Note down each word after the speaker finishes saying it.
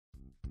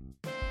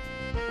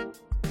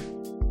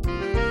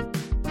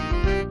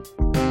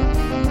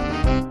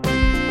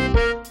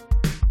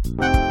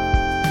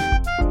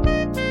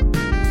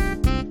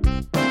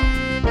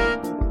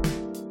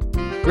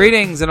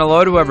Greetings and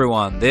hello to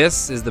everyone.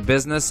 This is the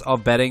Business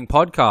of Betting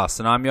podcast,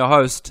 and I'm your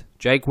host,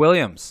 Jake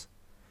Williams.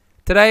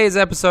 Today is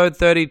episode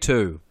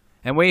 32,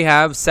 and we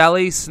have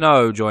Sally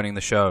Snow joining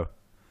the show.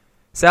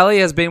 Sally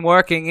has been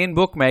working in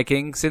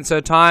bookmaking since her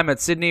time at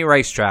Sydney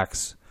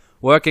Racetracks,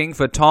 working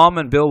for Tom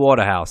and Bill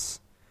Waterhouse.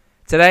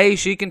 Today,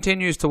 she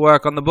continues to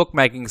work on the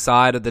bookmaking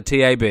side of the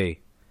TAB.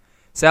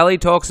 Sally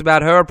talks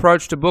about her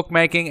approach to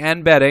bookmaking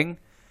and betting,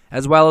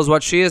 as well as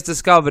what she has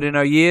discovered in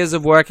her years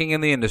of working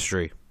in the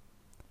industry.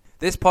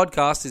 This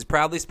podcast is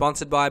proudly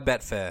sponsored by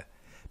Betfair.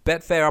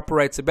 Betfair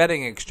operates a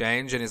betting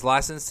exchange and is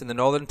licensed in the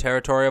Northern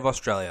Territory of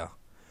Australia.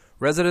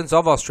 Residents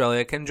of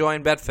Australia can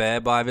join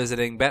Betfair by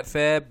visiting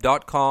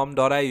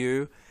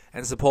betfair.com.au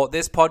and support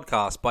this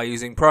podcast by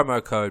using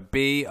promo code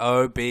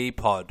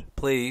BOBPOD.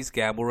 Please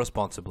gamble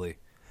responsibly.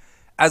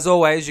 As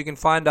always, you can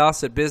find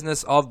us at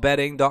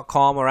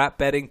businessofbetting.com or at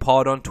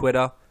bettingpod on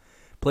Twitter.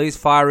 Please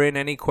fire in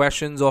any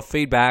questions or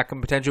feedback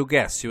and potential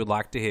guests you would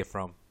like to hear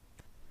from.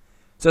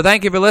 So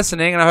thank you for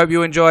listening, and I hope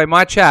you enjoy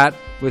my chat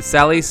with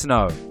Sally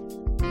Snow.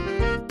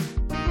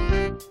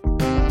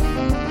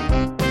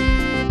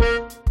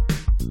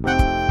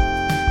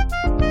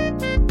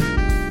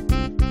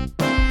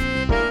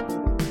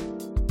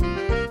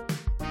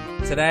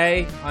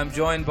 Today, I'm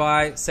joined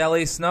by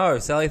Sally Snow.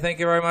 Sally, thank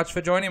you very much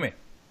for joining me.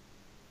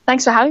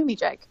 Thanks for having me,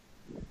 Jake.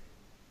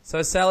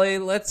 So Sally,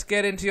 let's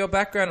get into your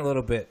background a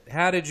little bit.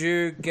 How did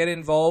you get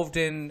involved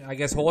in,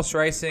 horse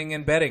racing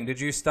and betting? Did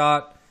you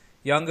start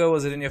younger?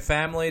 Was it in your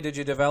family? Did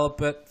you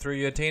develop it through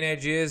your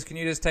teenage years? Can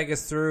you just take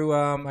us through,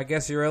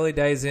 your early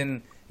days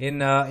in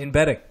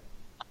betting?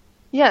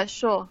 Yeah,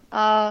 sure.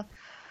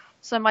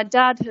 So my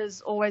dad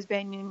has always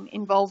been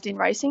involved in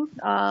racing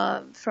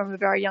from a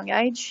very young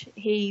age.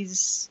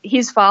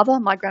 His father,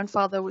 my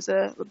grandfather, was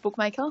a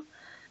bookmaker,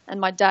 and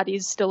my dad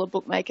is still a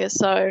bookmaker.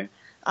 So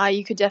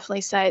you could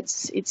definitely say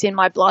it's in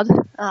my blood.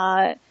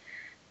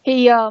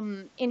 He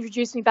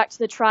introduced me back to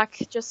the track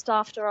just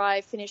after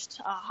I finished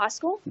high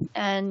school,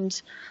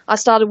 and I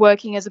started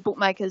working as a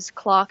bookmaker's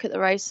clerk at the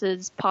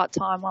races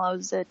part-time while I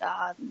was at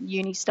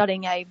uni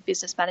studying a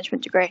business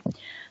management degree.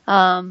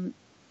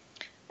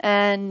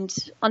 And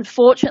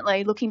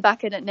unfortunately, looking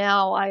back at it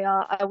now,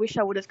 I wish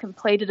I would have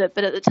completed it,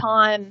 but at the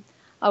time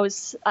I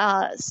was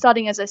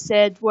studying, as I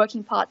said,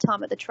 working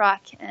part-time at the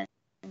track,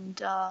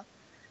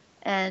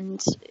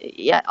 and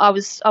I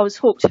was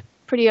hooked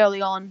pretty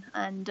early on,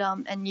 and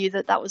knew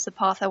that was the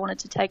path I wanted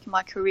to take in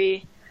my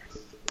career.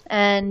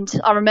 And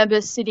I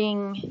remember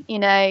sitting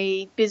in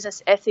a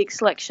business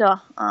ethics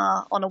lecture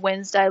on a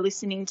Wednesday,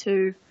 listening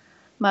to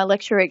my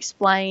lecturer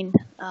explain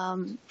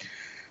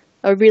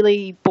a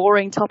really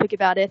boring topic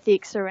about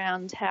ethics,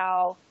 around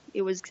how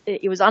it was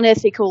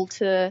unethical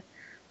to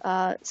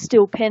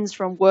steal pens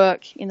from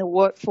work in the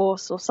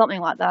workforce or something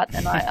like that,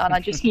 and I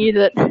just knew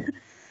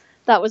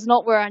that was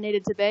not where I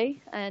needed to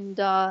be, and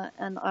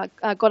I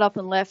got up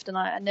and left, and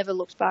I never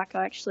looked back.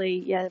 I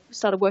actually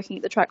started working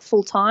at the track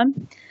full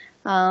time,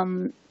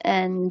 and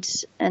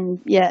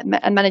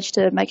managed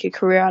to make a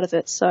career out of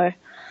it. So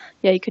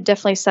you could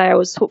definitely say I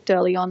was hooked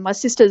early on. My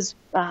sisters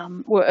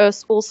were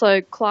also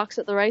clerks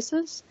at the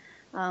races,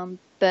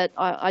 but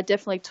I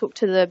definitely took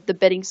to the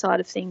betting side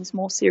of things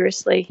more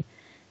seriously.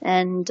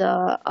 And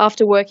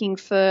after working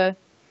for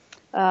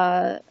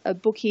a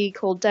bookie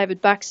called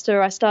David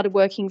Baxter, I started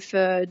working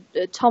for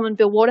Tom and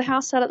Bill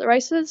Waterhouse out at the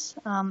races,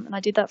 and I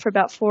did that for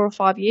about 4 or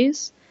 5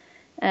 years.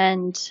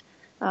 And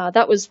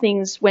that was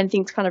when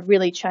things kind of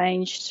really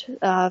changed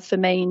for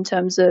me in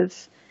terms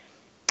of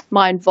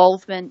my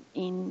involvement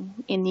in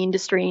the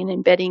industry and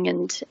in betting,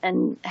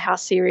 and how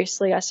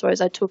seriously I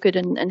suppose I took it,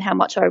 and how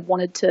much I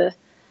wanted to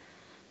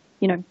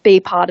be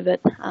part of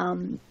it.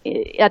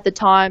 At the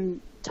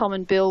time, Tom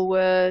and Bill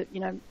were,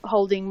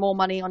 holding more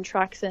money on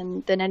track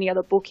than any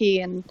other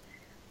bookie, and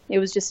it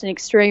was just an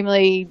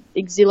extremely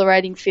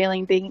exhilarating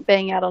feeling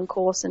being out on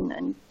course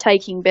and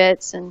taking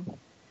bets and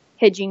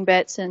hedging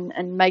bets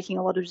and making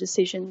a lot of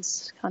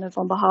decisions kind of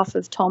on behalf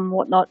of Tom and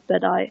whatnot.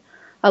 But I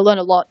learned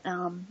a lot,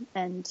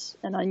 and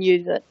I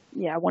knew that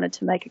I wanted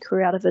to make a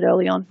career out of it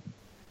early on.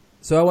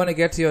 So I want to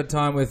get to your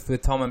time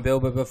with Tom and Bill,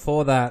 but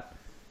before that,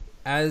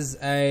 as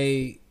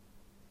a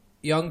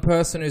young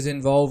person who's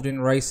involved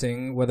in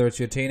racing, whether it's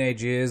your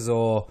teenage years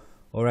or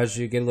as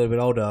you get a little bit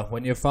older,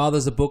 when your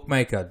father's a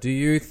bookmaker, do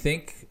you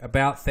think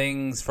about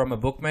things from a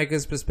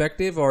bookmaker's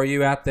perspective, or are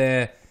you out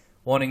there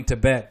wanting to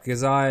bet?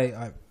 Because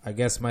I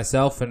guess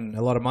myself and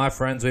a lot of my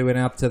friends, we went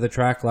out to the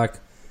track like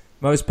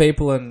most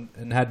people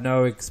and had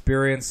no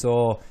experience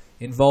or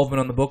involvement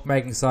on the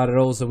bookmaking side at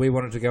all, so we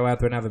wanted to go out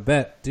there and have a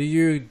bet. Do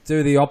you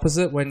do the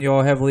opposite when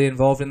you're heavily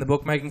involved in the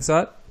bookmaking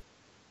side?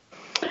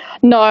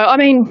 No, I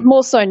mean,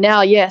 more so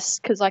now, yes,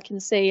 because I can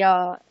see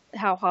how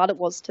hard it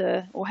was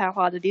or how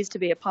hard it is to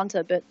be a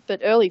punter.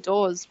 But early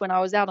doors, when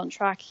I was out on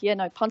track,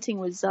 punting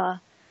was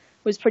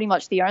pretty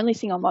much the only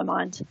thing on my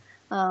mind.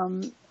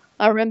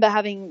 I remember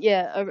having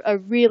a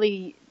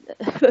really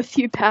a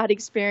few bad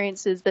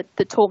experiences that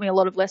taught me a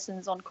lot of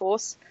lessons on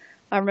course.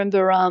 I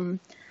remember, I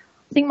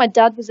think my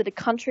dad was at a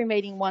country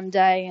meeting one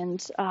day, and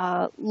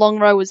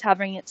Longrow was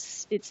having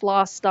its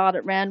last start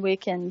at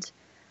Randwick, and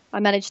I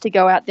managed to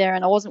go out there,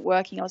 and I wasn't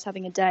working. I was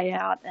having a day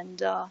out,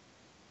 and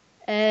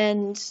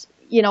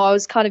you know, I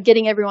was kind of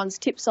getting everyone's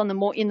tips on the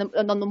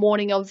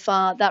morning of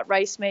that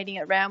race meeting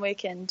at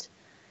Randwick, and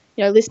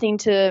you know, listening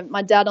to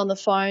my dad on the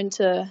phone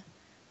to,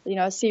 you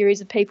know, a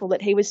series of people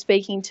that he was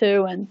speaking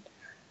to, and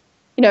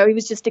you know, he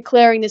was just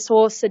declaring this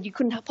horse, said you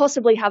couldn't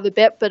possibly have a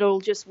bet, but it'll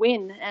just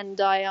win.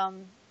 And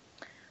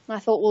I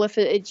thought, well, if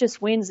it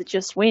just wins, it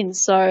just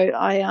wins. So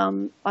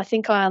I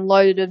think I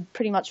unloaded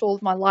pretty much all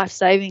of my life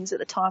savings at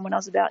the time when I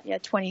was about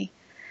 20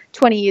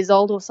 years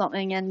old or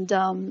something, and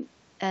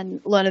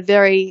learned a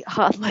very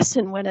hard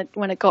lesson when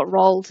it got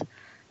rolled.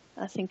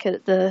 I think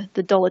at the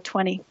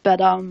 $1.20. But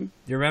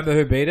you remember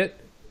who beat it?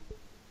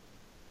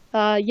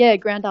 Yeah,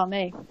 Grand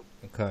Army.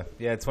 Okay,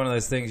 yeah, it's one of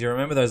those things. You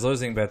remember those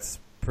losing bets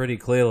pretty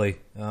clearly,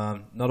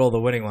 not all the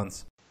winning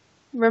ones.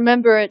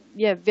 Remember it,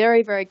 yeah,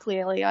 very, very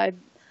clearly. I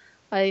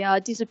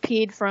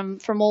disappeared from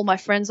all my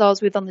friends I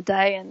was with on the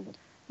day, and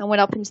I went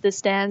up into the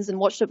stands and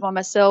watched it by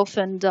myself,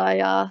 and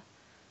I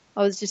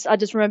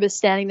just remember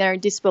standing there in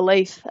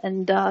disbelief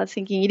and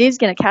thinking, it is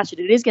going to catch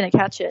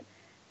it.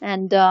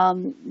 And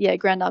yeah,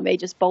 Grand Army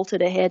just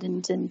bolted ahead,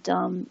 and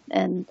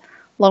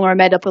Longrow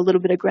made up a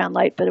little bit of ground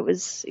late, but it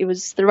was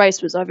the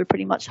race was over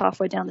pretty much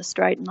halfway down the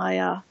straight, and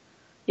I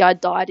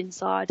died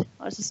inside.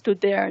 I just stood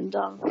there and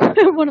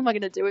what am I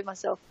going to do with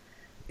myself?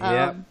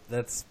 Yeah,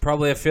 that's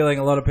probably a feeling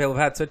a lot of people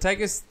have had. So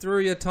take us through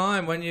your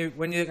time when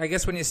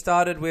you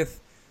started with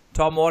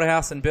Tom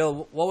Waterhouse and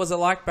Bill. What was it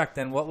like back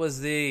then? What was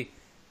the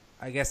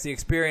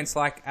experience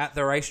like at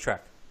the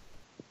racetrack?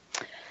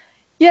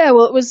 Yeah,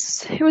 well, it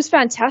was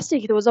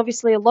fantastic. There was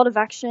obviously a lot of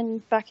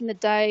action back in the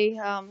day,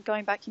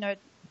 going back, you know,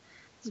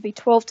 this would be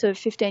 12 to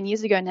 15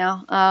 years ago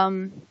now,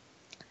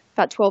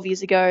 about 12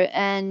 years ago.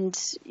 And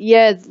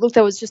yeah, look,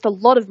 there was just a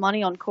lot of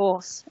money on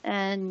course,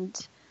 and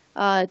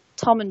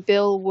Tom and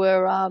Bill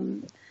were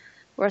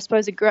I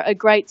suppose a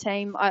great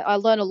team. I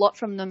learned a lot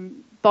from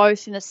them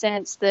both, in the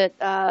sense that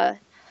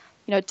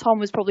you know, Tom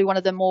was probably one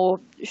of the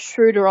more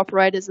shrewder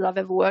operators that I've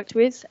ever worked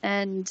with,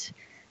 and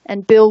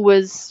Bill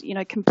was, you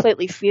know,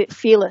 completely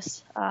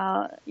fearless.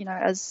 You know,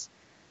 as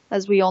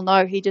we all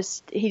know, he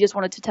just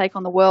wanted to take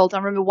on the world. I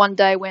remember one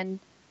day when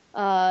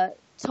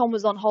Tom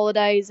was on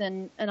holidays,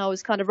 and I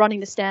was kind of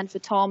running the stand for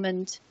Tom,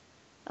 and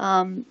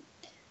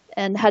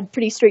had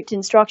pretty strict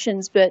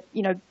instructions, but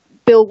you know,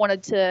 Bill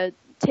wanted to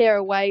tear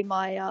away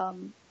my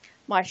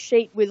my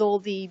sheet with all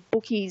the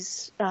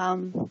bookies'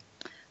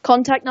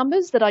 contact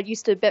numbers that I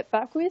used to bet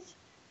back with,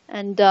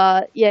 and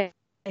yeah,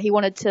 he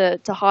wanted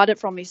to hide it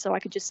from me so I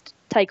could just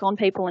take on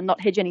people and not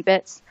hedge any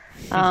bets.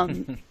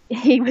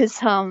 He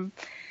just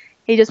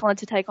wanted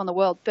to take on the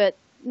world. But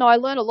no, I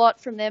learned a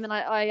lot from them, and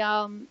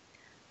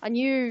I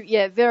knew,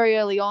 yeah, very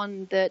early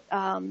on that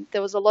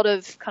there was a lot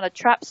of kind of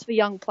traps for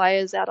young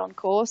players out on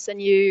course, and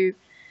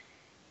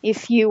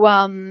if you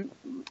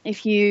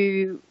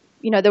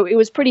know, it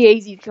was pretty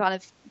easy to kind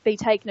of be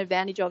taken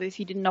advantage of if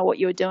you didn't know what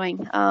you were doing.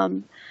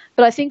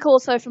 But I think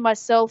also for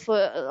myself,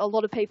 a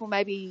lot of people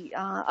maybe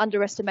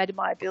underestimated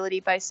my ability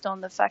based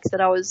on the fact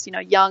that I was, you know,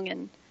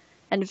 young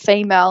and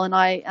female, and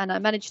I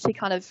managed to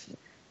kind of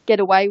get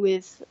away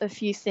with a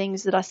few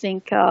things that I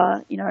think,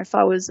 you know, if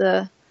I was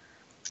a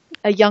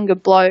younger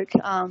bloke,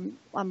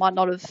 I might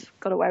not have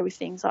got away with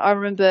things. I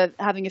remember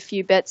having a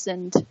few bets,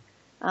 and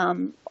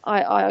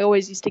I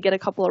always used to get a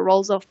couple of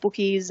rolls off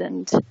bookies,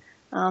 and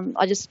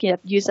I just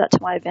use that to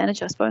my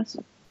advantage, I suppose.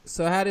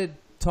 So how did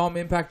Tom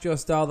impact your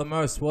style the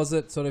most? Was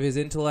it sort of his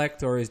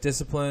intellect or his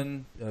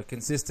discipline,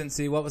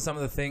 consistency? What were some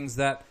of the things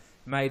that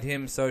made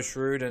him so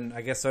shrewd and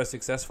I guess so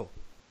successful?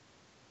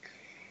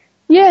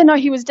 Yeah, no,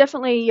 he was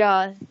definitely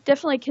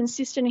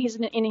consistent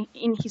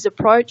in his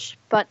approach,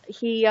 but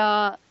he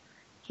had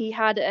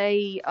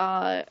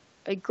a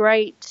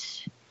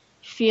great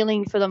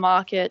feeling for the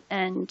market,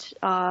 and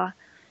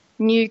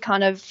knew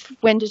kind of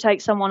when to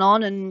take someone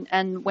on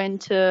and when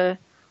to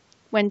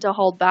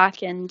hold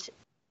back, and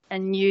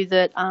knew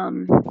that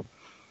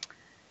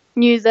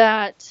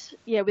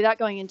yeah, without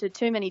going into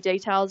too many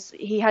details,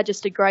 he had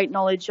just a great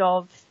knowledge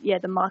of the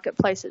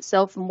marketplace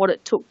itself and what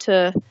it took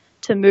to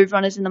move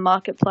runners in the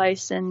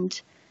marketplace,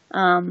 and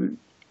and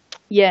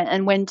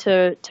when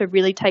to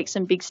really take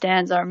some big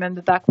stands. I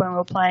remember back when we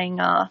were playing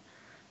a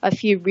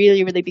few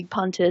really, really big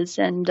punters,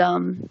 and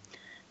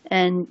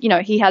you know,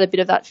 he had a bit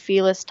of that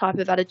fearless type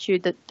of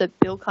attitude that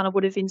Bill kind of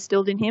would have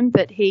instilled in him,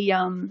 but he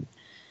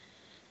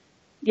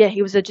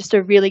was just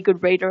a really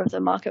good reader of the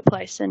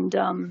marketplace, and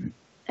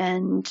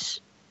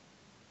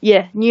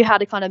knew how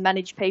to kind of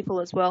manage people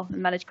as well,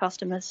 and manage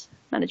customers,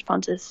 manage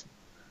punters.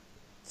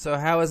 So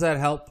how has that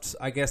helped,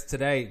 I guess,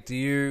 today? Do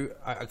you,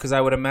 because I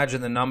would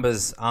imagine the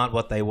numbers aren't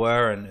what they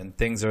were, and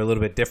things are a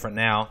little bit different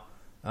now.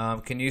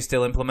 Can you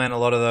still implement a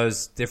lot of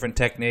those different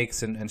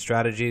techniques and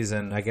strategies,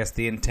 and I guess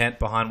the intent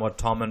behind what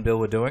Tom and Bill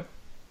were doing?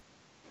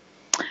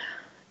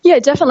 Yeah,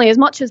 definitely. As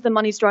much as the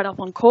money's dried up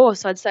on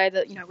course, I'd say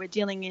that we're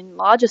dealing in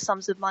larger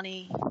sums of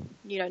money.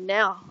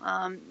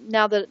 Now,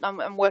 now that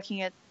I'm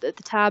working at the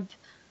tab,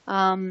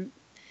 I'd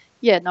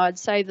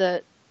say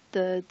that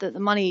the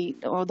money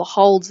or the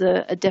holds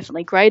are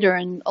definitely greater,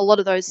 and a lot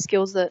of those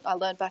skills that I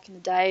learned back in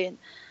the day. And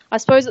I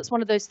suppose it's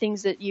one of those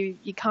things that you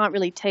can't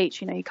really teach.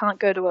 You can't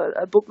go to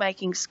a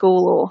bookmaking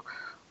school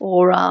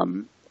or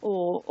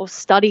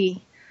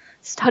study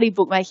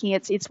bookmaking.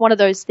 It's one of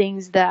those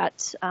things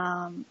that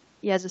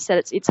as I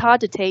said, it's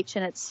hard to teach,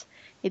 and it's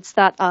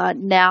that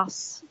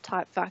nous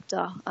type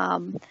factor.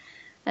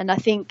 And I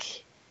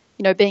think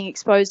being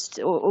exposed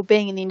or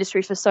being in the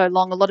industry for so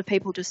long, a lot of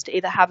people just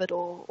either have it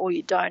or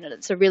you don't, and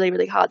it's a really,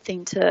 really hard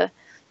thing to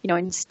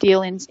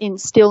instill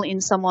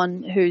in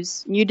someone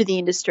who's new to the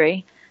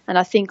industry. And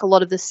I think a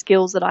lot of the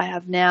skills that I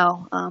have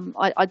now,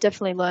 I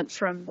definitely learnt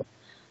from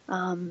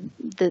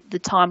the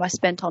time I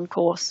spent on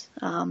course.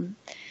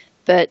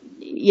 But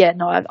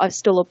I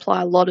still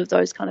apply a lot of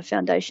those kind of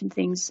foundation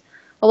things.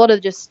 A lot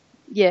of just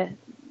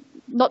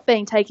not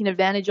being taken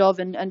advantage of,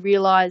 and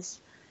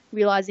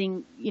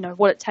realizing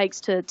what it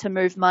takes to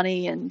move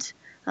money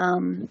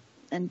and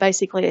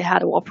basically how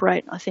to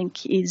operate. I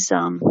think is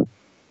and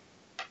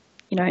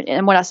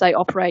when I say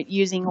operate,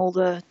 using all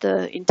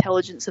the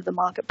intelligence of the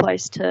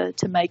marketplace to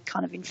make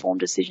kind of informed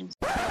decisions.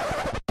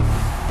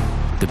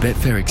 The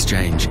Betfair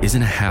Exchange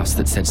isn't a house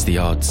that sets the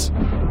odds.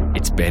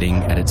 It's betting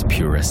at its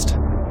purest.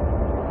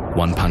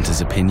 One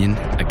punter's opinion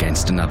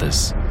against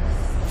another's.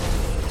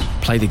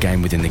 Play the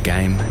game within the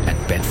game at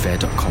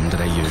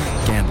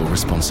betfair.com.au. Gamble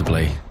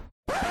responsibly.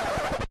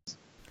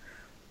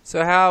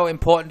 So how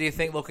important do you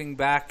think, looking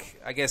back,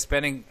 I guess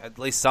spending at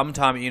least some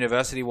time at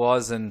university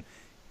was, and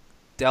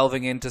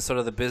delving into sort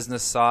of the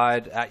business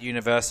side at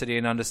university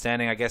and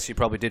understanding, I guess you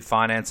probably did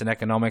finance and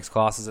economics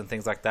classes and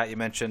things like that. You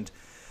mentioned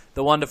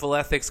the wonderful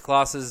ethics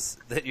classes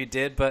that you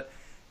did, but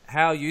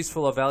how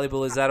useful or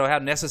valuable is that, or how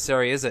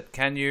necessary is it?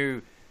 Can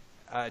you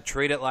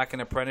treat it like an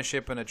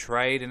apprenticeship and a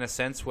trade in a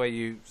sense where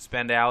you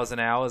spend hours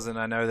and hours? And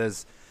I know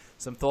there's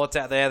some thoughts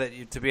out there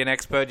that to be an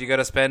expert, you got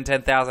to spend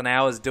 10,000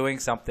 hours doing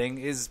something.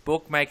 Is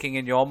bookmaking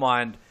in your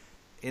mind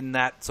in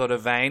that sort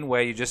of vein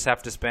where you just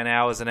have to spend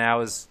hours and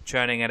hours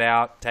churning it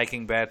out,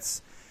 taking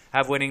bets,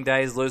 have winning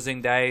days,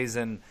 losing days,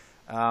 and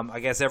I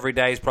guess every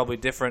day is probably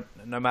different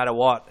no matter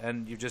what,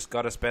 and you've just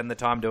got to spend the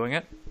time doing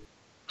it?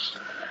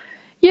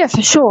 Yeah,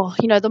 for sure.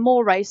 The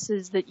more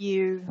races that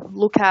you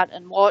look at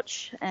and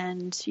watch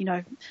and,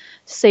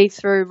 see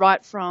through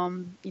right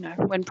from,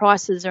 when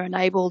prices are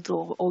enabled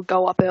or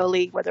go up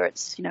early, whether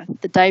it's,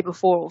 the day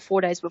before or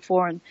 4 days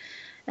before,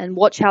 and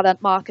watch how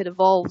that market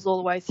evolves all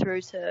the way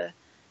through to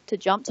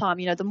jump time.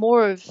 The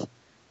more of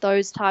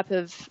those type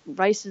of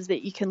races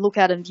that you can look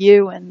at and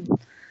view and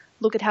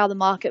look at how the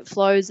market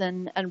flows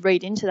and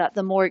read into that,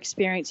 the more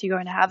experience you're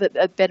going to have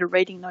at better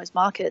reading those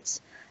markets.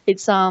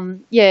 It's I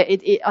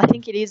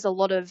think it is a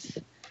lot of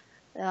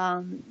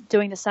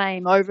doing the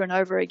same over and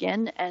over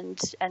again, and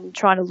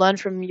trying to learn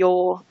from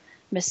your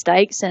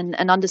mistakes and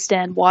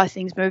understand why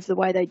things move the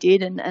way they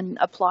did, and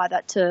apply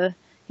that to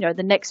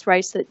the next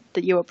race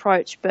that you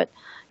approach. But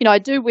I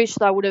do wish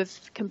that I would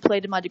have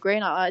completed my degree,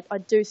 and I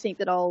do think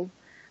that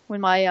when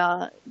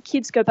my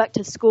kids go back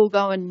to school,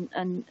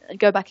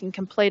 go back and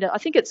complete it. I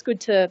think it's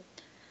good to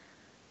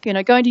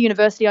going to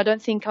university. I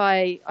don't think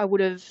I would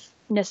have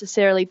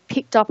necessarily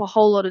picked up a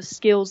whole lot of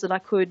skills that I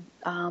could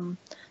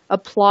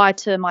apply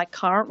to my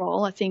current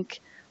role. I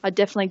think I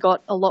definitely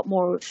got a lot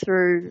more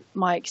through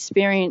my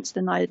experience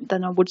than I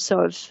would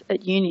so have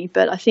at uni.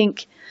 But I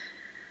think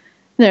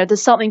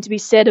there's something to be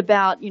said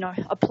about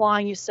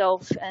applying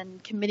yourself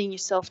and committing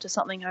yourself to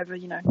something over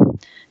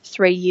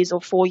 3 years or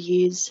 4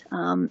 years.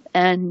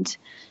 And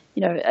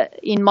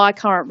in my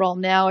current role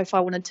now, if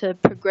I wanted to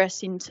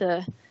progress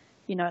into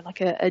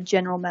like a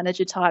general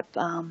manager type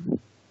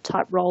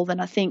role,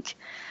 then I think,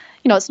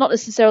 it's not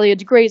necessarily a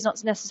degree, it's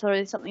not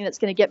necessarily something that's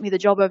going to get me the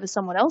job over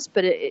someone else,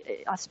 but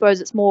I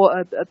suppose it's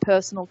more a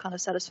personal kind of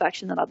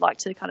satisfaction that I'd like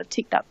to kind of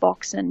tick that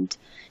box and,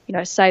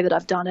 say that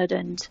I've done it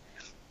and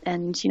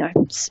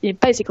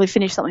basically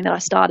finish something that I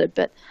started.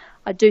 But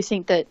I do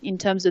think that in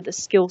terms of the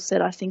skill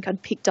set, I think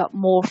I'd picked up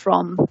more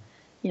from,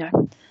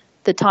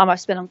 the time I've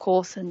spent on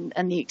course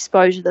and the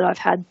exposure that I've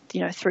had,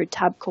 through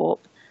Tabcorp,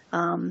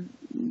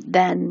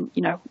 than,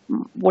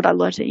 what I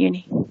learnt at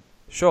uni.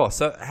 Sure.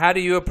 So how do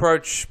you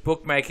approach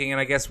bookmaking,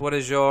 and I guess what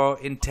is your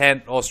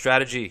intent or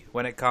strategy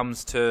when it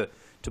comes to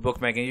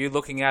bookmaking? Are you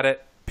looking at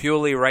it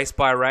purely race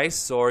by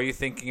race, or are you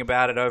thinking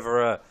about it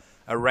over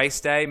a race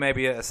day,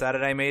 maybe a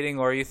Saturday meeting,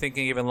 or are you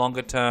thinking even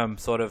longer term,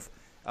 sort of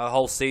a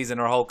whole season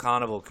or a whole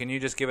carnival? Can you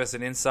just give us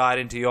an insight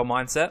into your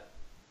mindset?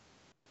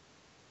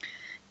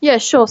 Yeah,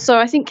 sure. So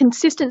I think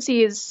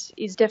consistency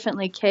is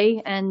definitely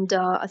key, and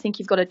I think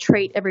you've got to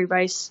treat every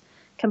race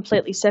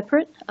completely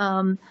separate.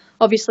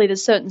 Obviously,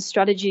 there's certain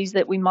strategies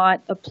that we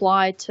might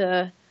apply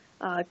to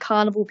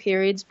carnival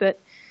periods, but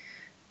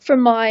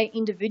from my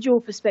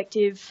individual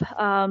perspective,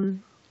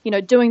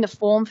 doing the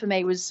form for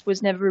me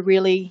was never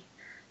really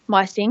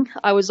my thing.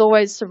 I was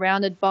always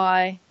surrounded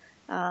by,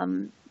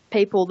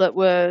 people that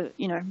were,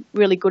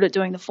 really good at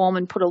doing the form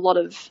and put a lot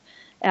of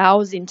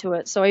hours into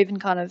it. So even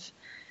kind of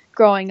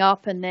growing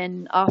up, and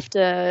then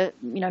after,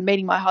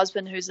 meeting my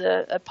husband, who's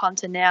a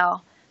punter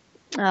now,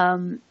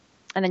 and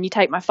then you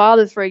take my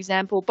father, for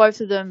example,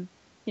 both of them,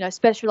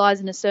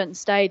 specialize in a certain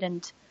state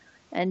and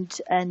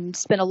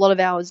spent a lot of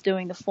hours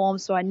doing the form.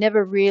 So I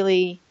never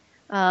really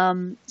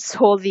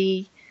saw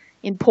the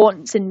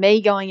importance in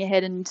me going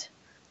ahead and,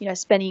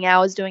 spending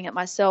hours doing it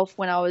myself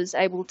when I was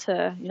able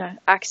to,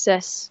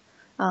 access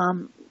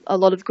a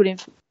lot of good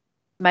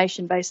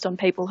information based on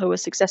people who were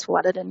successful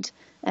at it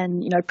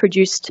and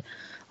produced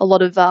a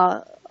lot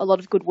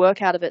of good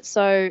work out of it.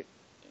 So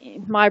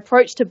my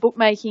approach to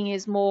bookmaking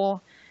is more,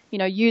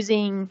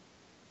 using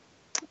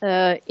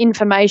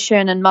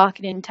information and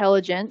market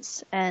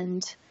intelligence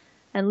and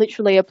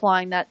literally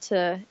applying that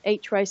to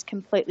each race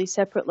completely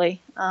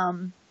separately,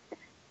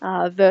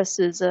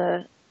 versus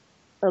a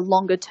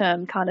longer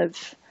term kind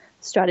of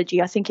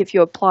strategy. I think if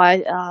you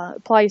apply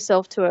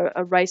yourself to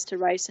a race to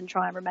race and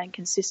try and remain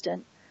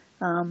consistent,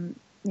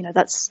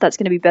 that's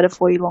going to be better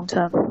for you long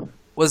term.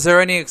 Was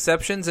there any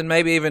exceptions, and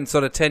maybe even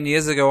sort of 10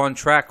 years ago on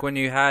track when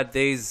you had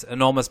these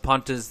enormous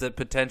punters that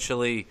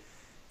potentially,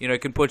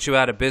 can put you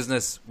out of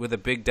business with a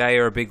big day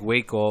or a big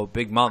week or a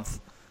big month?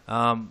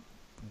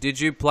 Did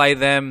you play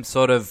them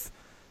sort of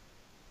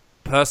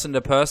person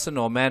to person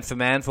or man for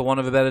man, for want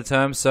of a better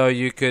term, so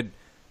you could,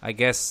 I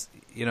guess,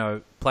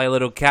 play a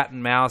little cat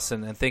and mouse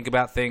and think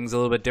about things a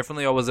little bit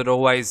differently? Or was it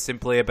always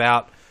simply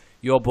about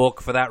your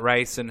book for that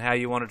race and how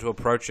you wanted to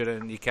approach it,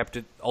 and you kept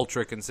it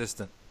ultra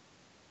consistent?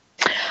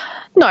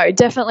 No,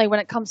 definitely. When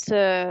it comes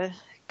to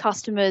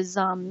customers,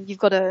 you've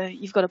got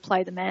to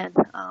play the man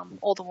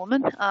or the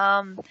woman.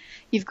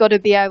 You've got to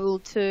be able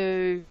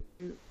to,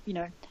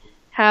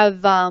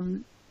 have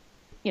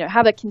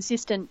a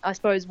consistent, I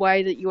suppose,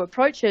 way that you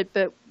approach it.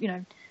 But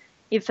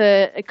if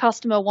a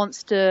customer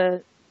wants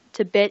to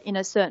bet in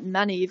a certain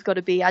manner, you've got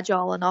to be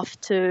agile enough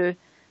to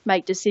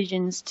make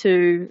decisions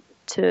to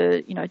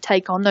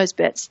take on those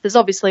bets. There's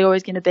obviously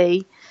always going to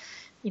be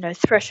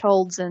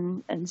thresholds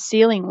and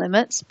ceiling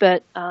limits,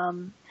 but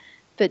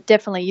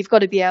definitely you've got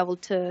to be able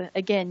to,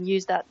 again,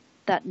 use that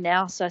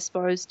nous, I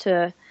suppose,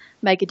 to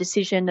make a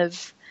decision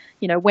of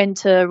when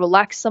to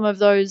relax some of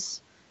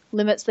those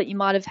limits that you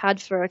might have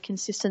had for a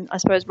consistent, I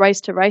suppose,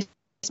 race to race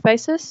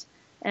basis,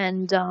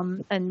 and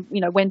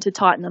when to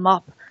tighten them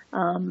up.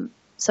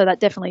 So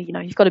that definitely,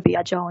 you've got to be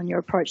agile in your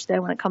approach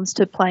there when it comes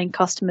to playing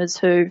customers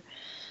who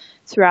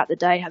throughout the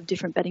day have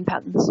different betting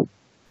patterns.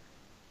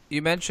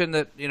 You mentioned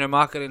that,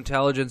 market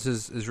intelligence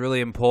is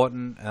really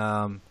important.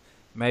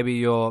 Maybe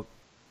your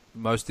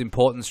most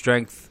important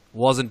strength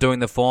wasn't doing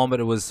the form, but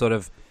it was sort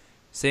of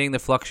seeing the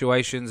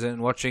fluctuations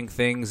and watching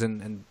things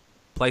and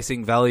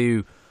placing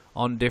value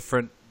on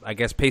different, I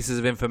guess, pieces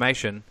of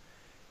information.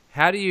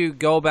 How do you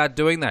go about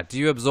doing that? Do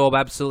you absorb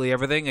absolutely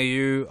everything? Are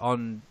you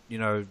on,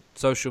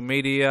 social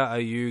media? Are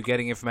you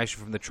getting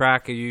information from the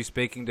track? Are you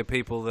speaking to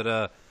people that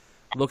are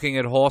looking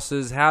at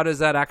horses? How does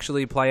that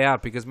actually play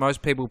out? Because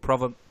most people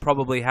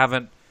probably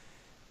haven't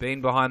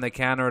been behind the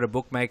counter at a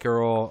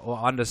bookmaker or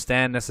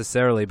understand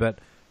necessarily. But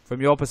from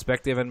your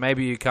perspective, and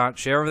maybe you can't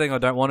share everything or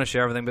don't want to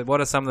share everything, but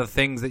what are some of the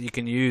things that you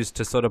can use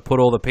to sort of put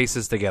all the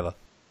pieces together?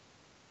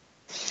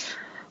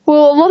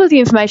 Well, a lot of the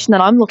information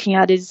that I'm looking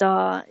at is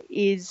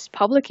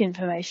public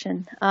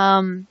information.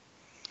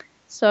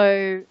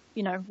 So,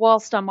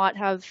 whilst I might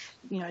have,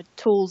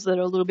 tools that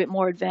are a little bit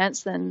more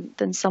advanced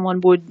than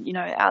someone would,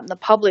 out in the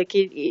public,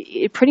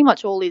 it pretty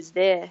much all is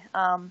there.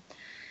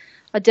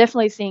 I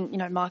definitely think,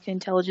 market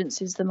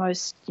intelligence is the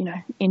most,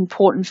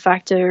 important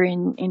factor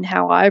in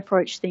how I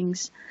approach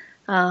things.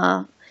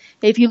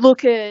 If you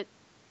look at,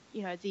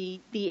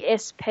 the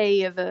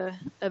SP of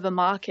a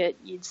market,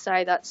 you'd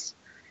say that's,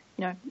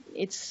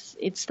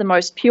 it's the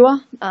most pure,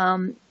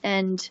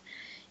 and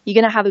you're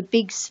going to have a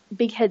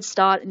big head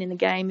start in the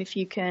game if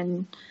you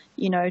can,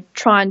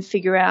 try and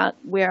figure out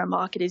where a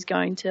market is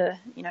going to,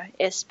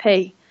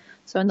 SP.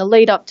 So in the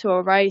lead up to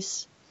a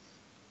race,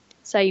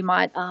 say you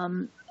might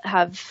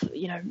have,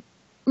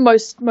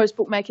 most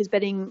bookmakers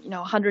betting,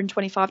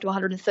 125 to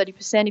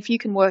 130%. If you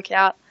can work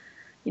out,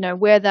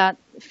 where that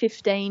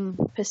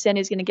 15%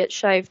 is going to get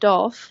shaved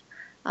off,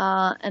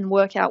 and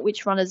work out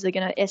which runners are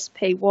going to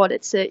SP what,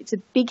 it's a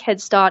big head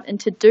start.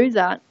 And to do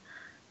that,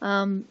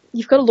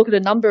 you've got to look at a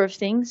number of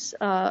things,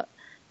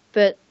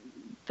 but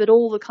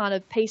all the kind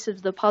of pieces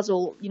of the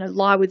puzzle,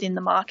 lie within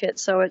the market.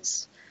 So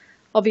it's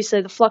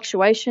obviously the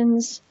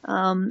fluctuations.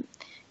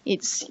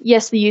 It's,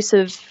 yes, the use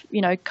of,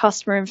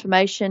 customer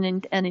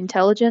information and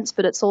intelligence,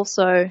 but it's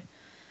also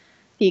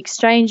the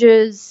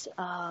exchanges,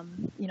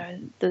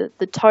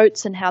 the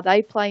totes and how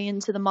they play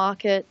into the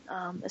market,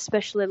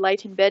 especially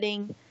late in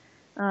betting.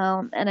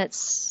 And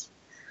it's,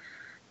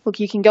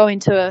 look, you can go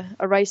into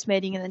a race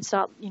meeting and then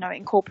start,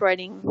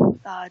 incorporating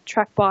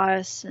track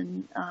bias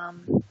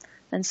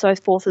and so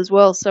forth as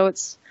well. So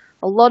it's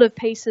a lot of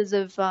pieces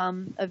of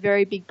a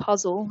very big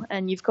puzzle,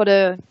 and you've got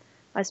to,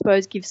 I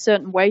suppose, give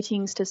certain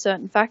weightings to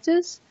certain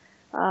factors,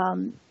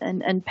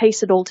 and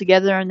piece it all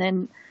together, and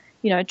then,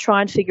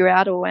 try and figure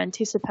out or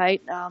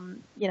anticipate,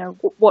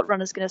 what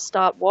runner's going to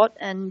start what,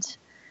 and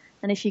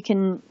if you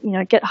can,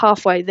 get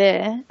halfway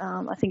there,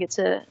 I think it's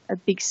a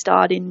big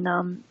start in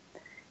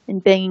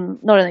being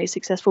not only a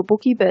successful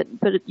bookie, but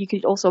you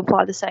could also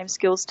apply the same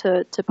skills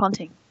to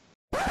punting.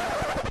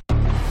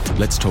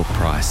 Let's talk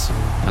price.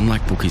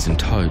 Unlike bookies and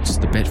totes,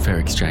 the Betfair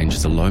Exchange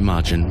is a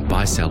low-margin,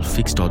 buy-sell,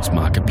 fixed odds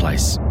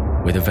marketplace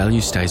where the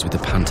value stays with the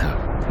punter,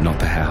 not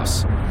the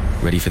house.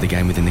 Ready for the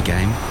game within the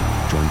game?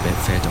 Join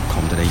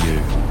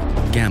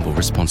betfair.com.au. Gamble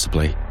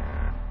responsibly.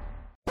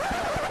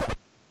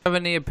 Have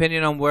any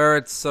opinion on where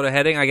it's sort of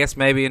heading? I guess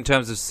maybe in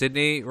terms of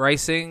Sydney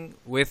racing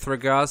with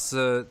regards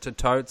to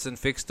totes and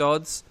fixed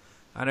odds.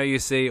 I know you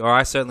see, or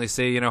I certainly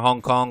see,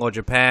 Hong Kong or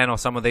Japan or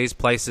some of these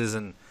places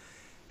and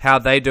how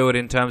they do it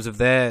in terms of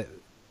their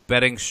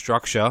betting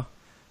structure.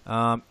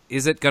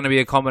 Is it going to be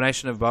a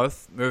combination of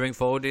both moving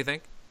forward, do you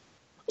think?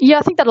 Yeah,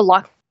 I think that'll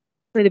likely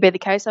to be the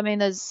case. I mean,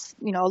 there's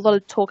a lot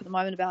of talk at the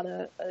moment about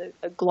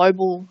a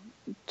global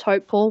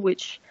tote pool,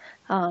 which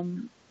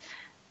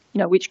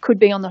which could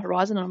be on the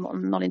horizon.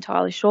 I'm not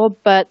entirely sure,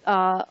 but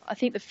I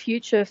think the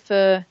future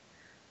for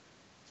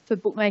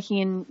bookmaking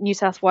in New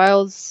South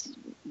Wales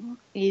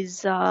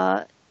is,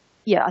 I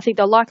think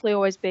they'll likely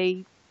always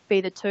be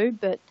the two.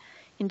 But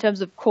in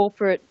terms of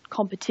corporate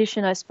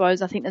competition, I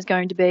suppose I think there's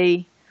going to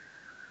be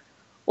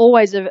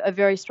always a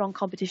very strong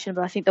competition,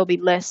 but I think there'll be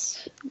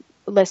less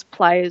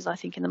players, I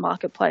think, in the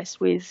marketplace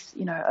with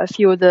a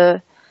few of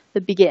the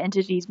bigger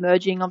entities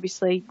merging.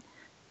 Obviously,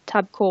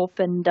 Tabcorp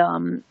and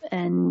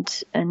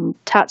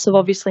Tats have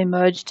obviously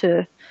merged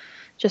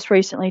just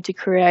recently to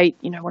create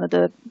one of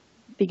the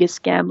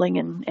biggest gambling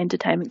and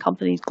entertainment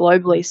companies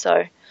globally.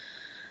 So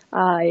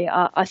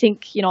I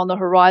think on the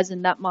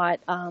horizon that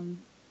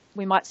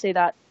we might see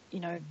that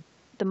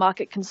the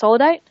market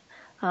consolidate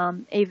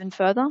even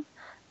further.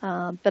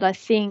 But I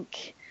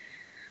think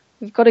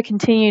we've got to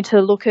continue to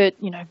look at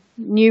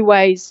new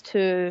ways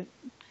to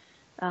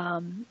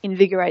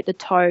invigorate the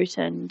tote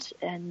and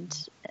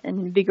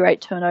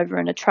invigorate turnover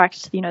and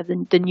attract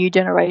the new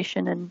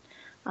generation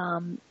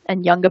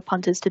and younger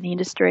punters to the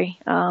industry.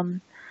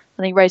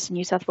 I think Racing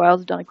New South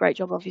Wales have done a great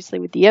job, obviously,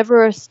 with the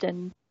Everest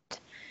and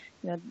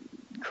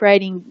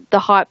creating the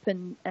hype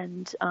and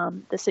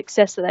the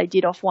success that they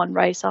did off one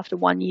race after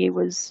 1 year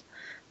was,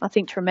 I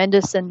think,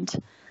 tremendous. And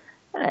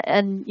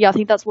I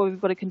think that's what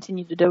we've got to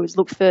continue to do, is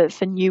look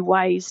for new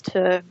ways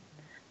to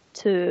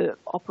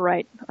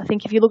operate. I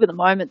think if you look at the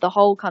moment, the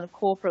whole kind of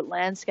corporate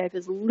landscape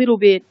is a little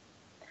bit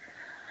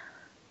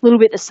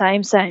the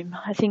same.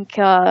 I think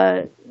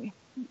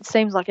it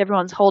seems like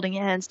everyone's holding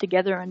hands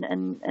together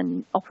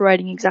and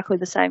operating exactly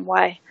the same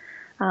way.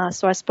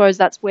 So I suppose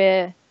that's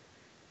where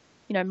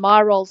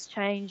my role's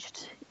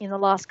changed in the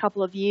last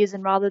couple of years,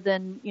 and rather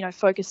than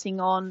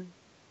focusing on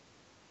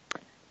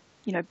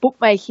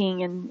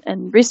bookmaking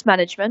and risk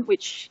management,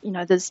 which,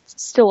 there's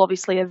still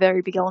obviously a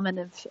very big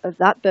element of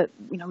that, but,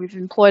 we've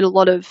employed a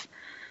lot of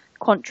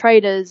quant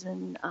traders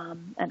and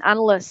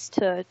analysts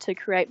to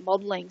create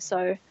modelling.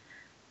 So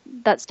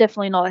that's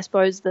definitely not, I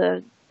suppose,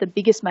 the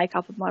biggest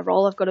makeup of my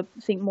role. I've got to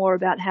think more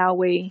about how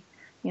we,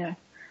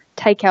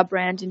 take our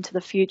brand into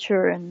the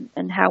future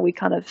and how we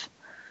kind of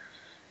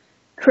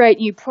create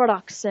new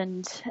products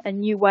and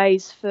new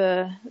ways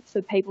for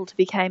people to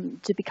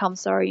become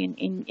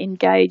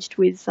engaged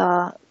with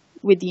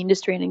the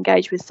industry and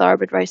engaged with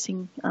thoroughbred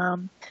racing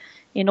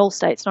in all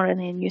states, not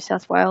only in New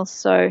South Wales.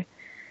 So,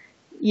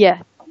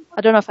 yeah,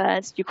 I don't know if I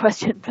answered your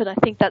question, but I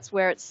think that's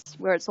where it's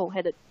all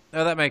headed.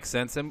 No, that makes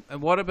sense. And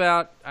what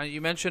about,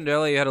 you mentioned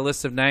earlier you had a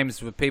list of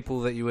names of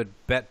people that you would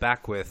bet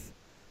back with.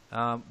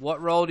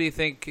 What role do you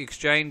think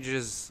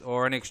exchanges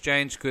or an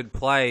exchange could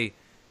play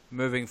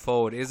moving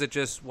forward? Is it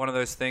just one of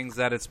those things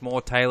that it's more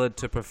tailored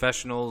to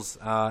professionals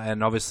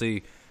and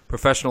obviously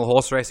professional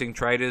horse racing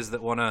traders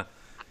that want to,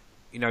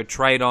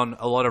 trade on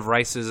a lot of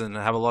races and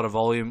have a lot of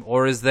volume?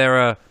 Or is there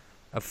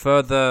a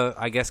further,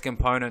 I guess,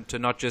 component to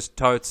not just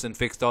totes and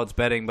fixed odds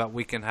betting, but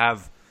we can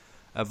have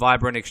a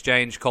vibrant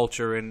exchange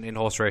culture in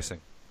horse racing?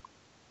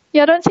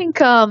 Yeah, I don't think,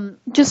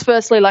 just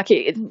firstly, like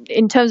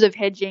in terms of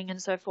hedging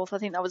and so forth, I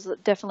think that was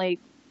definitely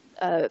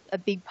a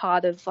big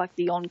part of like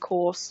the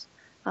on-course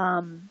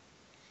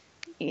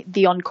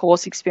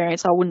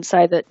experience. I wouldn't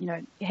say that,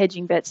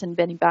 hedging bets and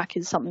betting back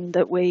is something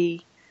that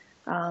we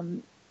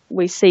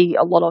see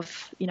a lot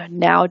of,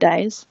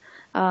 nowadays.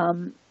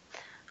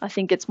 I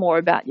think it's more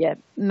about,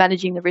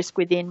 managing the risk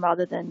within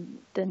rather than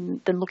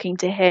looking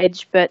to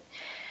hedge. But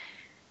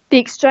the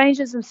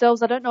exchanges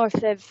themselves, I don't know if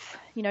they've,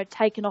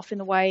 taken off in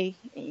the way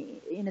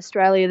in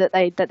Australia that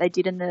they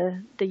did in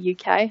the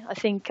UK. I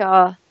think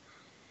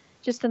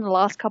just in the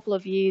last couple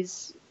of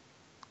years,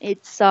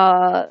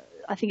 I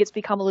think it's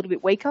become a little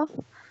bit weaker.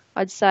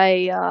 I'd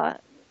say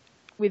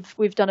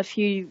we've done a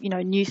few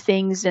new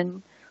things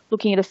and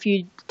looking at a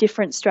few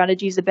different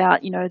strategies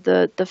about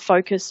the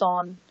focus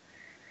on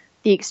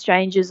the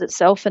exchanges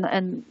itself,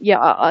 and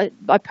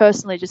I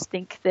personally just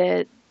think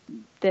they're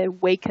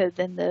weaker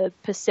than the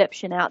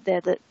perception out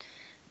there that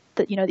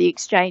the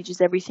exchange is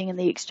everything and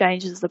the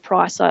exchange is the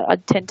price. I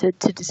tend to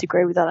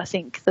disagree with that. I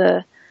think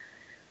the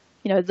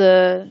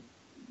the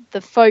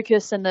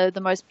focus and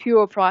the most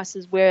pure price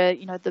is where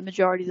the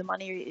majority of the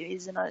money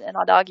is, and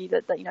I'd argue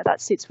that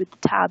that sits with the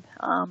tab,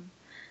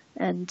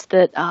 and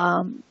that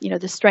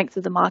the strength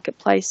of the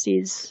marketplace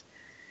is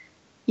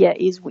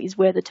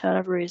where the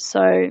turnover is.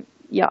 So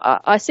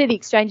I see the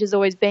exchanges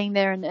always being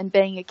there and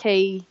being a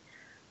key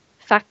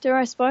factor,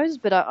 I suppose,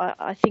 but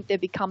I think they're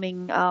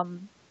becoming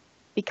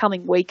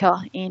weaker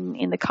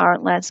in the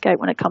current landscape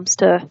when it comes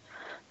to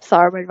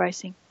thoroughbred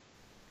racing.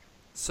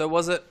 So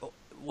was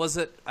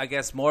it, I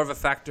guess, more of a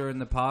factor in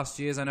the past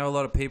years? I know a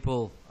lot of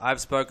people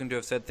I've spoken to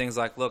have said things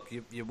like, look,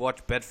 you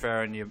watch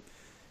Betfair and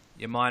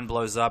your mind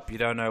blows up. You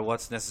don't know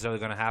what's necessarily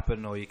going to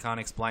happen, or you can't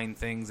explain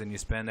things, and you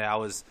spend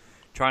hours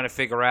trying to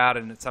figure out,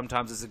 and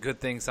sometimes it's a good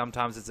thing,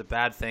 sometimes it's a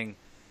bad thing.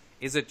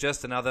 Is it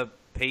just another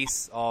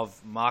piece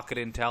of market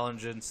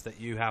intelligence that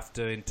you have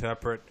to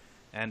interpret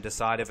and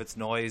decide if it's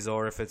noise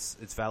or if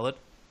it's valid?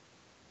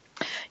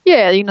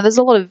 Yeah, there's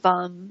a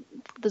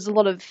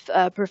lot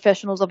of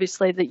professionals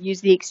obviously that use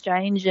the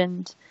exchange,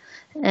 and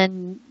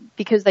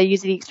because they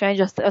use the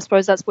exchange, I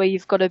suppose that's where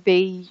you've got to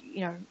be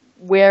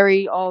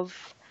wary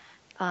of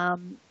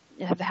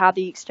how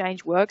the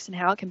exchange works and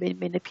how it can be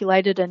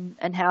manipulated,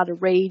 and how to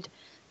read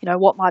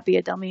what might be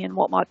a dummy and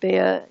what might be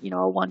a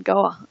one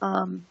goer.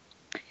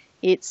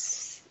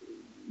 It's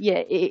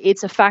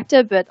a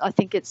factor, but I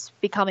think it's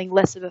becoming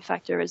less of a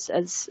factor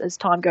as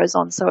time goes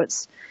on. So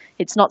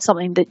it's not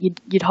something that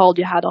you'd hold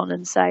your hat on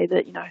and say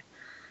that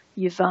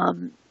you've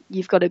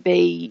got to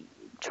be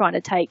trying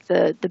to take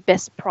the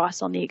best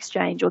price on the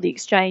exchange, or the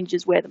exchange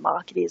is where the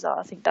market is.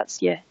 I think that's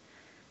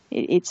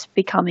it's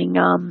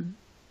becoming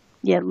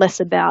less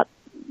about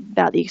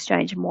the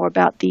exchange and more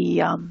about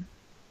the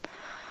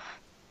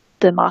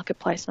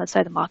marketplace. And I'd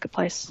say the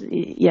marketplace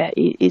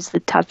is the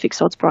tab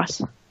fixed odds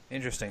price.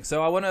 Interesting.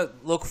 So I want to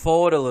look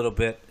forward a little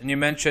bit. And you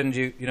mentioned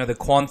the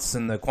quants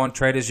and the quant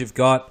traders you've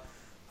got.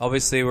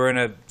 Obviously, we're in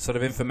a sort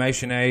of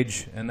information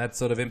age, and that's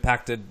sort of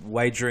impacted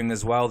wagering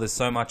as well. There's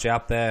so much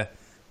out there.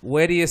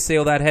 Where do you see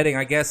all that heading?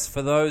 I guess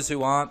for those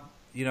who aren't,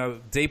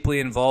 deeply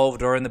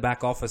involved or in the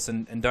back office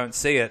and don't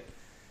see it,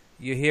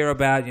 you hear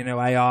about,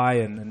 AI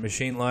and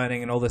machine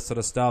learning and all this sort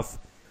of stuff.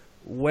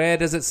 Where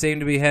does it seem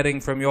to be heading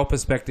from your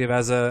perspective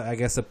as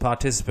a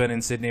participant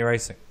in Sydney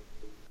racing?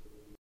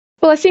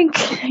 Well, I think,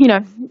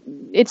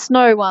 it's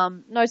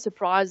no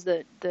surprise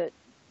that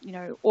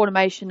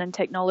automation and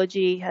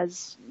technology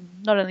has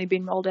not only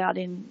been rolled out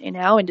in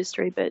our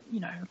industry, but,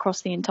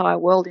 across the entire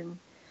world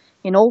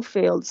in all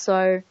fields.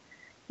 So,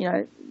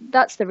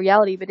 that's the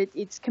reality, but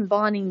it's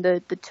combining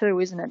the two,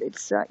 isn't it?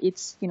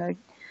 It's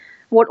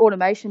what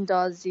automation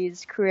does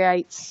is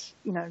creates,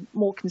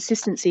 more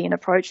consistency in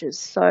approaches.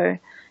 So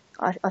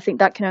I think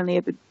that can only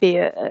be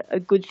a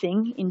good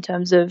thing in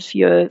terms of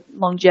your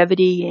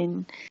longevity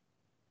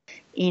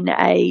in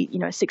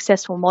a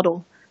successful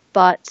model.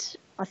 But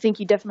I think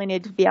you definitely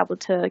need to be able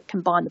to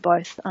combine the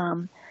both.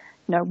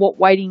 What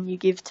weighting you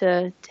give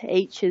to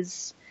each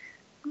is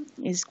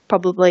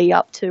probably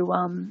up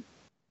to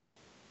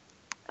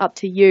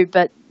you.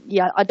 But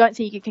I don't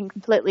think you can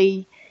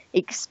completely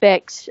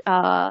expect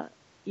a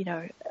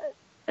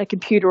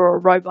computer or a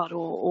robot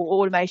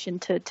or automation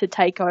to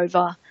take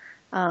over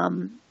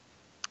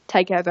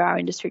our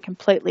industry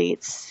completely.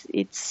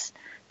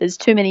 There's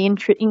too many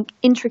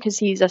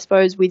intricacies, I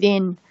suppose,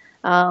 within,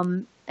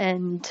 and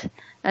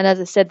as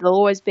I said, there'll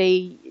always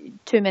be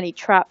too many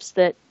traps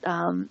that,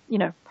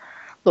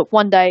 look,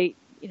 one day,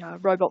 a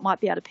robot might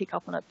be able to pick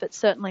up on it, but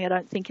certainly I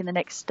don't think in the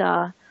next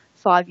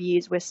 5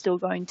 years we're still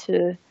going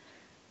to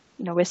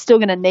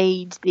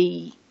need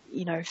the,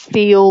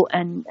 feel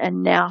and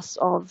nous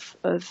of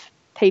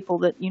people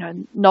that,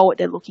 know what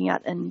they're looking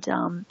at and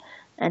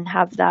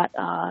have that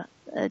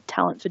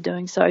talent for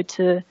doing so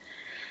to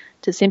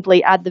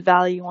simply add the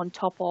value on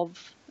top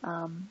of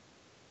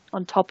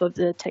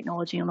the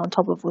technology and on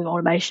top of the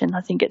automation.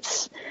 I think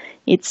it's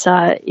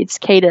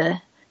key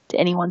to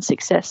anyone's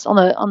success on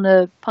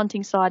the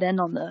punting side and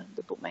on the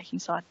bookmaking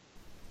side.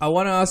 I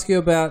want to ask you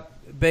about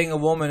being a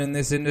woman in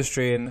this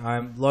industry, and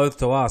I'm loath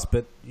to ask,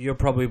 but you're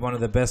probably one of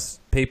the best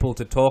people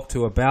to talk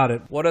to about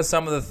it. What are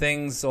some of the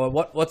things, or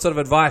what sort of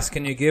advice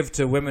can you give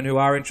to women who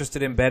are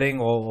interested in betting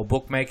or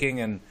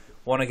bookmaking and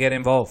want to get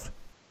involved?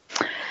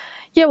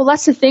 Yeah, well,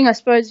 that's the thing. I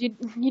suppose you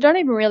don't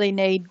even really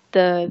need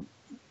the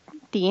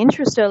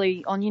interest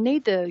early on. You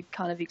need the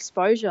kind of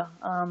exposure.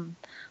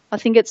 I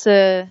think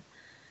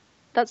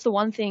that's the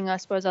one thing I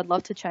suppose I'd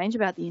love to change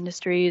about the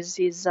industry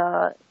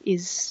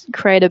is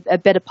create a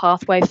better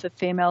pathway for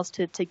females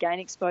to gain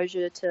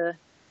exposure to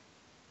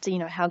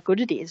how good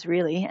it is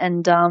really,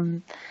 and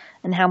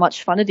how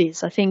much fun it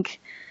is. I think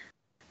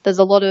there's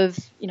a lot of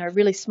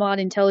really smart,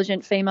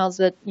 intelligent females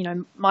that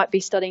might be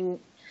studying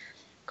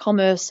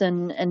commerce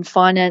and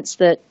finance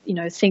that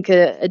think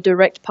a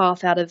direct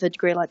path out of a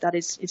degree like that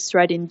is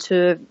straight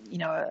into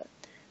a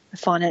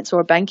finance or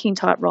a banking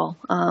type role.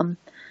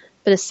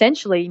 But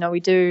essentially, we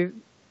do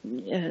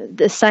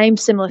the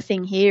similar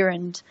thing here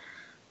and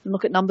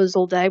look at numbers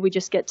all day. We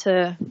just get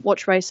to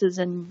watch races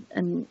and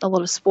a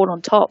lot of sport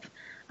on top.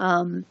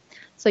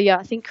 yeah,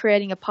 I think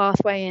creating a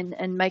pathway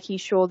and making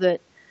sure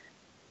that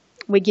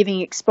we're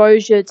giving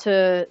exposure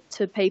to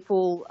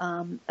people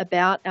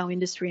about our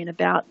industry and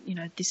about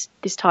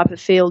this type of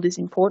field is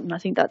important. I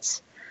think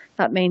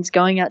that means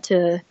going out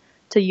to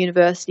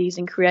universities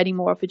and creating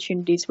more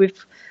opportunities.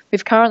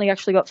 We've currently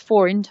actually got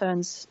 4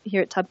 interns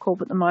here at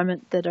Tabcorp at the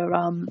moment that are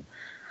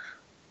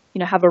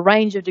have a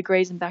range of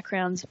degrees and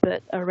backgrounds,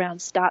 but around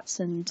stats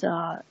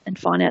and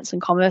finance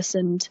and commerce,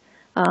 and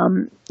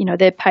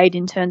they're paid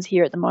interns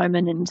here at the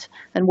moment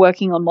and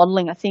working on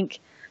modelling. I think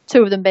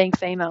 2 of them being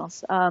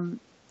females.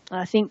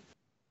 I think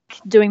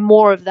doing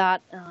more of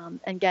that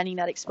and gaining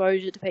that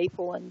exposure to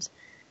people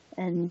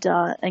and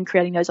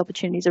creating those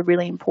opportunities are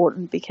really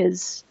important,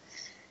 because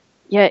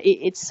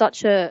it's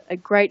such a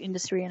great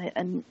industry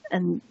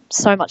and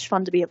so much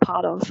fun to be a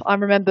part of. I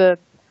remember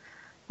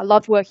I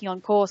loved working on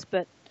course,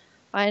 but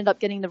I ended up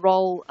getting the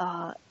role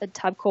at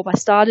Tabcorp. I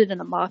started in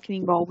a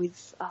marketing role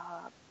with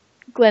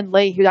Glenn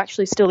Lee, who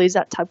actually still is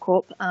at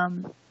Tabcorp,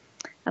 and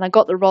I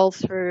got the role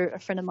through a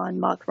friend of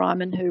mine, Mark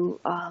Ryman, who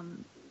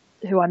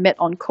I met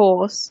on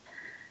course.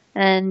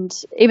 And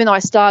even though I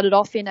started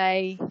off in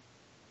a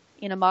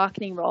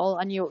marketing role,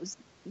 I knew it was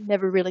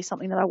never really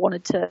something that I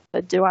wanted to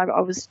do.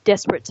 I was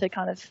desperate to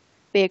kind of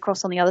be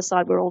across on the other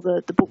side where all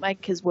the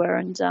bookmakers were.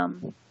 And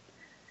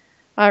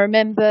I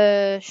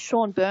remember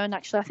Sean Byrne,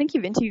 actually. I think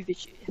you've interviewed.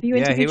 Have you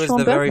interviewed Sean Byrne? Yeah, he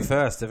was the very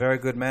first. A very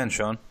good man,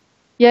 Sean.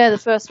 Yeah, the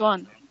first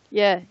one.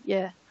 Yeah,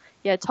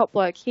 top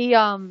bloke. He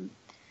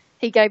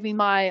gave me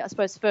my, I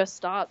suppose, first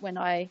start when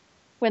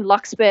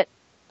Luxbet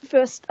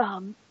first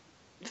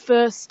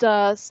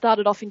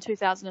started off in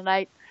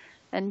 2008,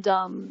 and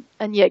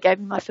gave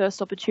me my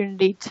first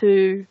opportunity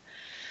to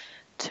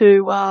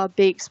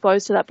be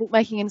exposed to that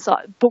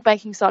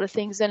bookmaking side of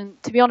things.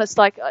 And to be honest,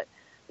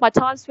 my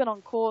time spent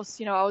on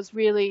course, I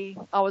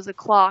was a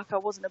clerk. I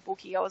wasn't a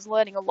bookie. I was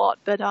learning a lot,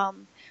 but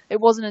it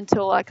wasn't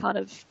until I kind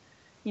of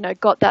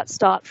got that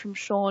start from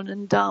Sean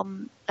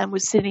and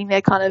was sitting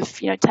there kind of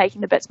taking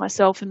the bets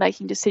myself and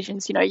making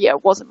decisions.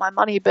 It wasn't my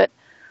money, but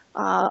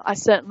I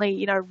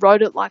certainly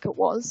wrote it like it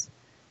was,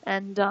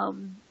 and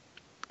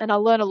I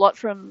learned a lot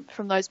from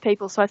those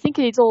people. So I think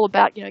it's all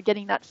about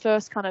getting that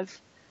first kind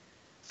of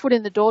foot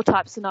in the door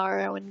type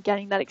scenario and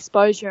getting that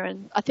exposure.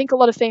 And I think a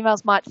lot of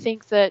females might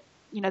think that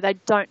they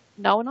don't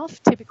know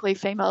enough. Typically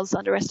females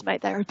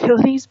underestimate their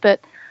abilities,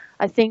 but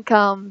I think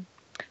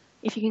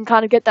if you can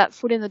kind of get that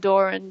foot in the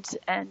door and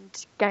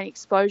gain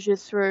exposure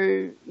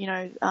through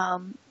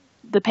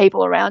the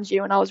people around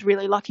you. And I was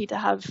really lucky to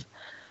have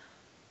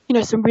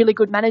some really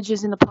good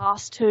managers in the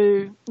past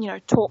who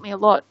taught me a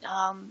lot,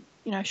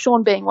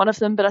 Sean being one of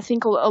them. But I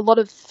think a lot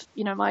of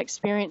my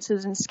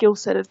experiences and skill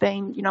set have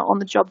been on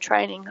the job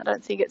training. I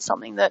don't think it's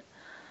something that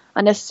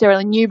I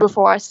necessarily knew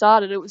before I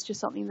started. It was just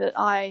something that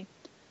I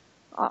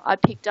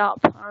picked up.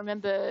 I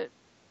remember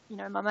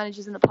my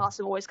managers in the past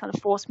have always kind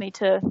of forced me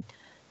to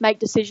make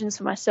decisions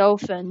for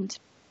myself, and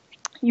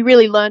you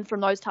really learn from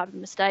those type of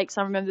mistakes.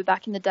 I remember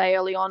back in the day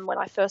early on when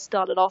I first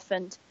started off,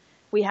 and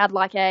we had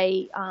like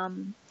a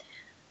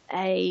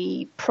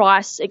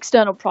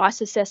external price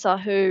assessor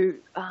who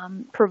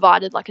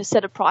provided like a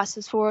set of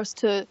prices for us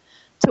to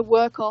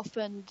work off.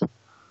 And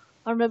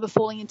I remember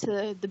falling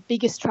into the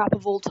biggest trap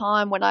of all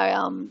time when I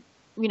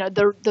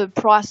the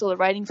price or the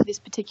rating for this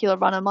particular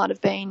runner might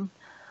have been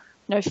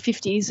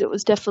 50s. It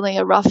was definitely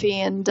a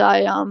roughie, and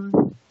I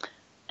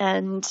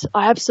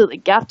absolutely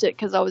gapped it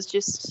because I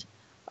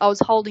was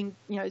holding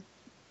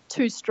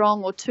too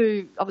strong or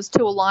I was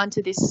too aligned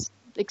to this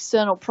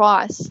external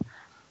price.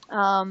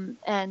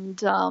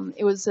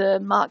 It was a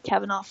Mark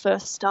Kavanagh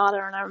first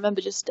starter, and I remember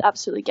just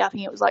absolutely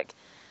gapping. It was like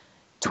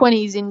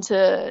 20s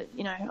into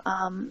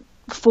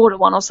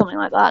 4-1 or something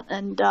like that,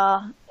 and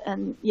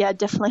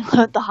definitely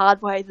learnt the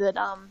hard way that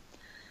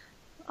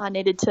I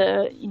needed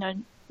to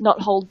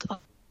not hold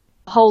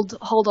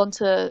on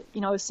to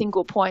a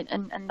single point,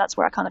 and that's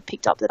where I kind of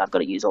picked up that I've got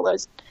to use all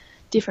those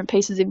different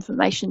pieces of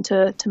information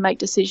to make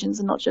decisions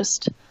and not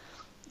just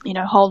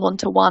hold on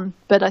to one.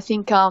 But I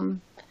think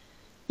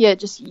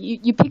just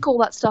you pick all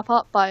that stuff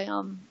up by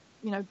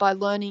by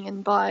learning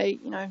and by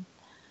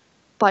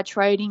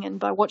trading and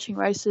by watching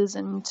races,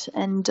 and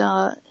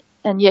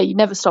you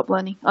never stop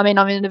learning. I mean,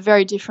 I'm in a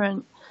very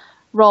different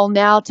role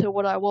now to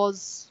what I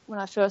was when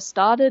I first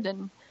started,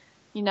 and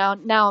now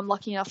I'm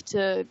lucky enough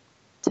to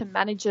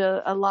manage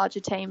a larger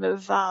team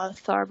of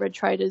thoroughbred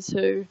traders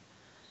who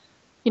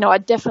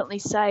I'd definitely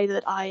say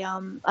that I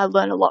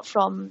learn a lot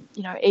from.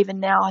 Even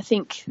now, I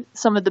think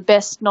some of the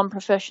best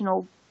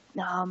non-professional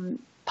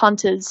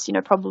punters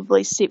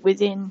probably sit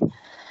within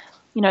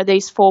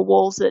these 4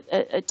 walls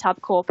at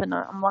Tabcorp, and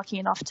I'm lucky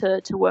enough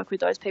to work with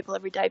those people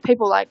every day.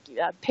 People like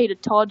Peter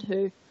Todd,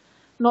 who I'm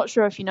not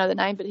sure if you know the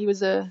name, but he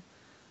was a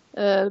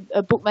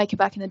bookmaker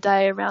back in the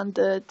day around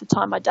the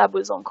time my dad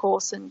was on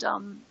course, and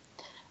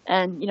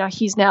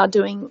he's now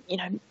doing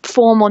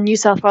form on New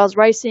South Wales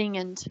Racing,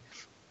 and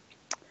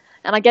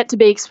I get to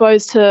be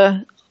exposed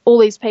to all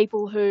these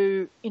people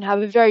who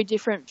have a very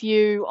different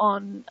view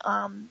on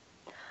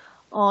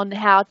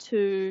how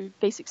to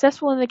be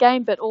successful in the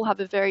game, but all have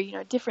a very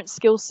different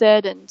skill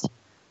set, and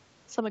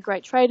some are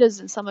great traders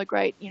and some are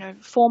great,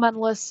 form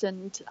analysts,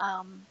 and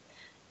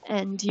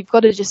you've got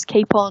to just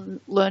keep on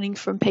learning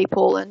from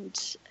people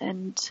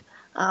and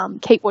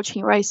keep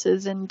watching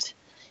races, and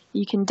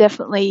you can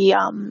definitely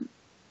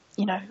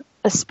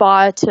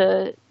aspire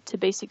to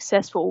be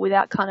successful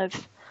without kind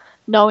of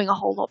knowing a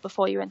whole lot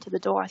before you enter the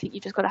door. I think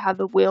you've just got to have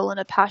a will and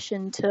a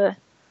passion to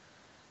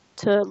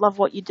love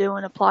what you do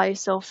and apply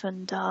yourself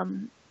and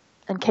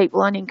keep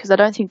learning, because I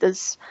don't think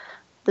there's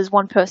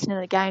one person in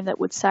the game that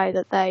would say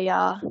that they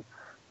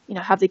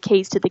have the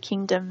keys to the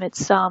kingdom.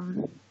 It's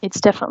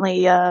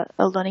definitely a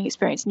learning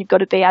experience, and you've got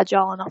to be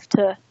agile enough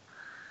to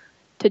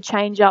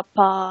change up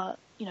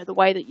the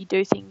way that you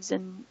do things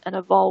and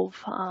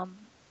evolve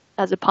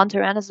as a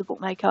punter and as a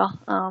bookmaker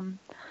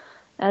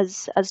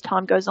as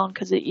time goes on,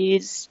 because it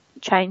is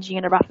changing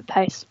at a rapid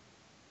pace.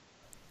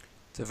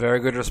 It's a very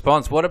good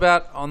response. What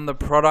about on the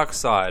product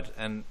side?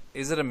 And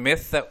is it a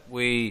myth that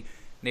we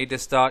need to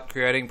start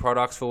creating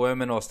products for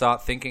women or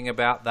start thinking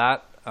about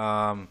that?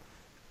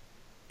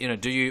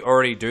 Do you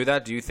already do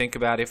that? Do you think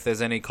about if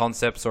there's any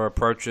concepts or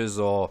approaches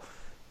or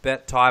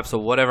bet types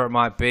or whatever it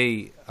might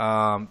be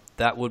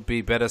that would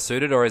be better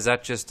suited, or is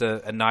that just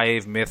a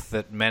naive myth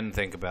that men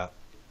think about?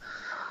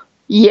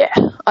 Yeah,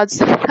 I'd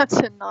say that's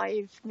a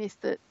naive myth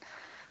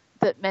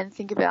that men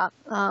think about.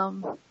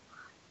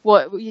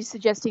 What were you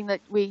suggesting,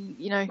 that we,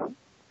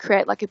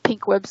 create like a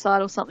pink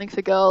website or something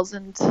for girls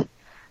and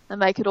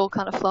make it all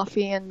kind of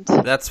fluffy? And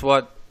that's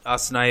what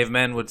us naive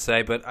men would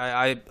say. But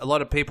a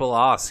lot of people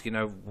ask,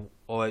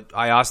 or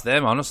I ask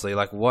them honestly,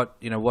 like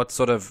what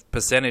sort of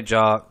percentage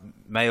are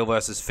male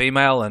versus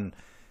female? And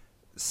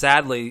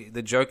sadly,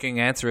 the joking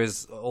answer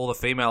is all the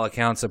female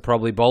accounts are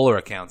probably bowler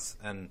accounts.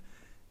 And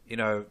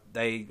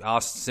they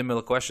ask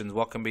similar questions: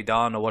 what can be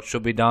done, or what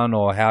should be done,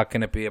 or how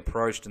can it be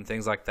approached, and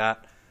things like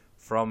that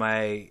from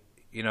a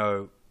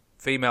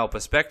female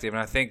perspective.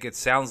 And I think it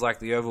sounds like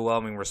the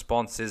overwhelming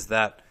response is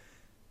that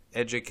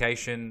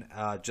education,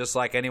 just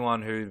like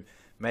anyone who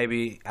may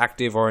be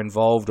active or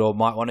involved or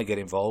might want to get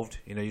involved,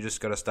 you just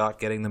got to start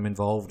getting them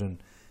involved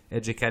and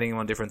educating them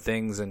on different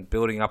things and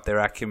building up their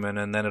acumen,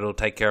 and then it'll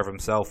take care of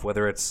himself,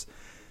 whether it's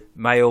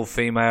male,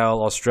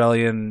 female,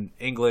 Australian,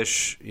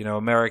 English,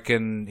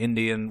 American,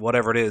 Indian,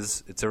 whatever it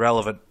is. It's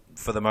irrelevant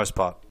for the most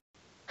part.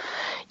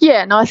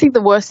 Yeah, no, I think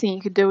the worst thing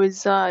you could do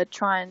is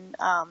try and,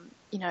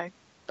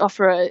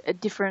 offer a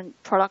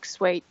different product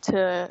suite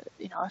to,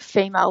 a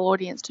female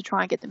audience to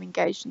try and get them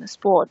engaged in the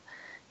sport.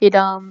 It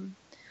not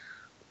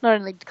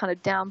only kind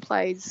of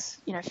downplays,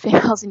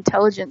 females'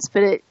 intelligence,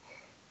 but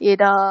we're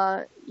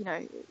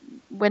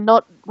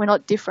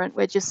not different.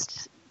 We're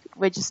just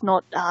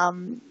not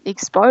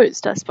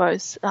exposed, I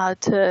suppose,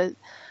 to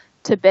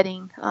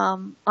betting.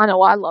 I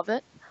know I love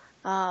it,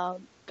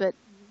 but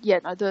yeah,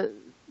 no,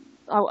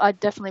 I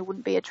definitely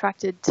wouldn't be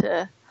attracted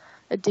to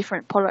a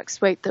different product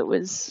suite that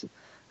was,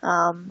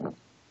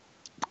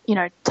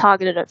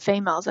 targeted at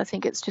females. I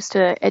think it's just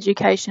an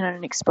education and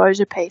an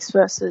exposure piece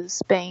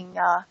versus being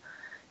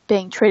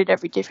treated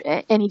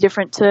any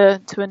different to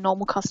a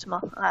normal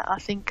customer. I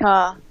think,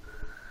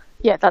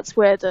 that's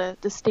where the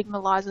stigma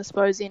lies, I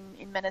suppose,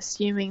 in men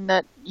assuming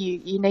that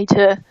you need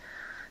to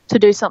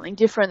do something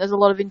different. There's a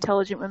lot of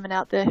intelligent women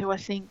out there who I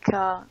think,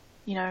 are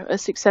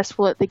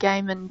successful at the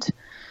game and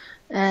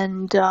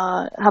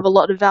have a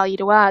lot of value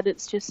to add.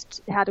 It's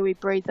just, how do we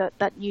breed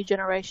that new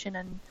generation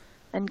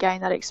and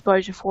gain that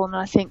exposure for them?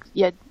 And I think,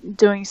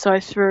 doing so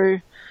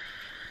through,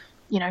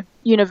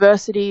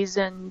 universities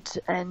and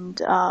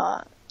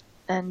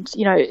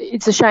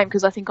it's a shame,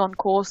 because I think on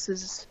course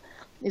is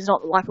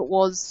not like it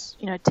was,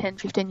 10,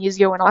 15 years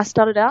ago when I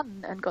started out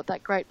and got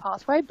that great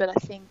pathway. But I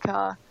think,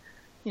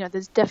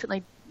 there's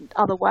definitely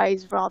other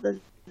ways rather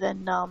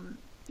than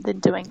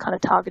doing kind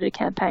of targeted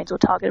campaigns or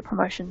targeted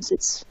promotions.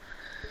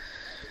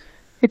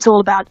 It's all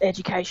about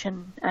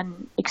education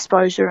and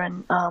exposure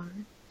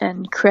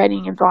and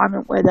creating an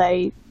environment where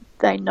they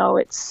know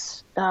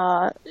it's,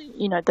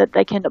 that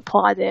they can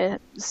apply their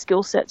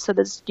skill set. So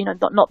there's,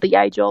 not the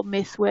age-old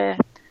myth where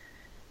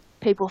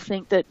people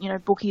think that,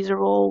 bookies are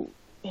all,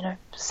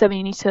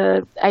 70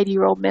 to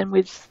 80-year-old men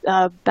with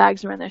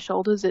bags around their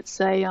shoulders. It's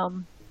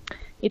a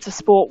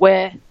sport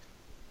where,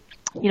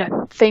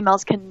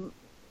 females can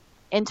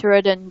enter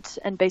it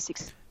and be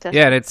successful.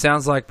 Yeah, and it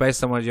sounds like,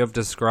 based on what you've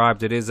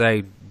described, it is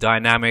a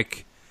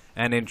dynamic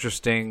and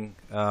interesting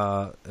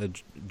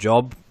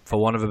job, for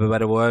want of a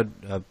better word.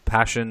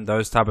 Passion,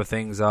 those type of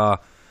things are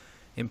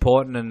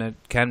important, and it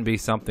can be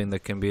something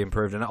that can be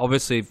improved. And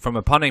obviously, from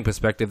a punting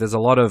perspective, there's a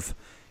lot of...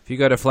 If you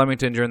go to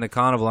Flemington during the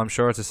carnival, I'm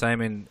sure it's the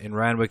same in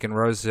Randwick and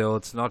Rosehill.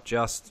 It's not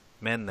just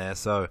men there.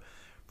 So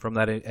from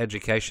that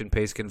education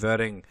piece,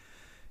 converting,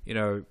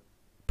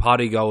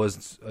 party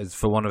goers,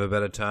 for want of a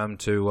better term,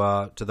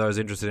 to those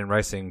interested in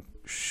racing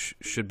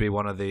should be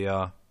one of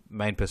the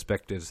main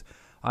perspectives.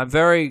 I'm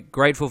very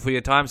grateful for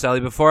your time, Sally.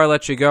 Before I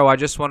let you go, I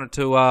just wanted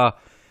to...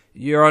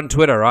 you're on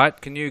Twitter, right?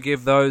 Can you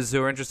give those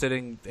who are interested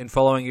in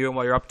following you and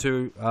what you're up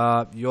to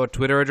your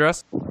Twitter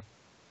address?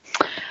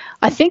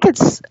 I think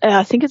it's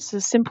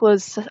as simple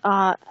as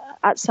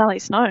at Sally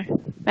Snow.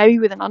 maybe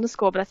with an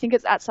underscore, but I think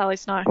it's at Sally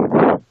Snow.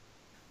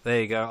 There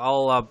you go.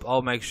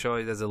 I'll make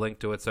sure there's a link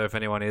to it, so if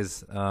anyone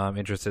is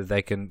interested,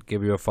 they can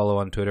give you a follow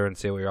on Twitter and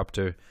see what you're up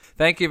to.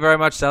 Thank you very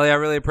much, Sally. I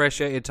really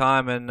appreciate your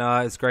time, and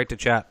it's great to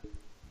chat.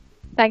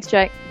 Thanks,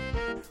 Jake.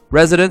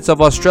 Residents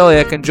of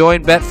Australia can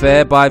join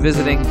Betfair by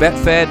visiting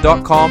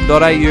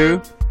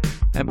betfair.com.au,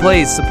 and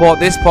please support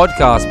this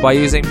podcast by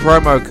using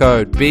promo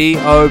code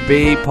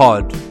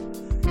BOBPOD.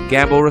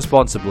 Gamble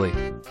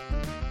responsibly.